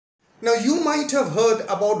Now you might have heard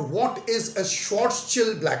about what is a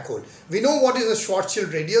Schwarzschild black hole. We know what is a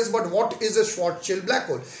Schwarzschild radius, but what is a Schwarzschild black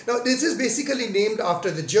hole? Now this is basically named after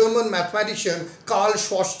the German mathematician Karl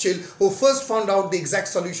Schwarzschild, who first found out the exact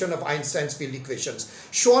solution of Einstein's field equations.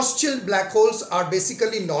 Schwarzschild black holes are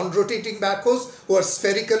basically non-rotating black holes who are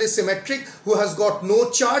spherically symmetric, who has got no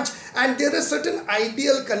charge, and there are certain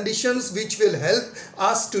ideal conditions which will help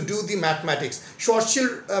us to do the mathematics.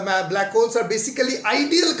 Schwarzschild black holes are basically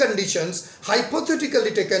ideal conditions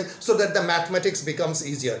hypothetically taken so that the mathematics becomes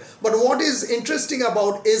easier. But what is interesting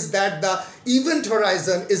about is that the event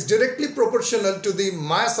horizon is directly proportional to the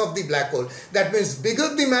mass of the black hole. That means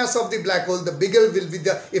bigger the mass of the black hole, the bigger will be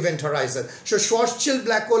the event horizon. So Schwarzschild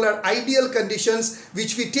black hole are ideal conditions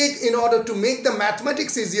which we take in order to make the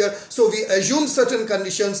mathematics easier. So we assume certain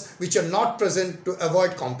conditions which are not present to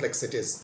avoid complexities.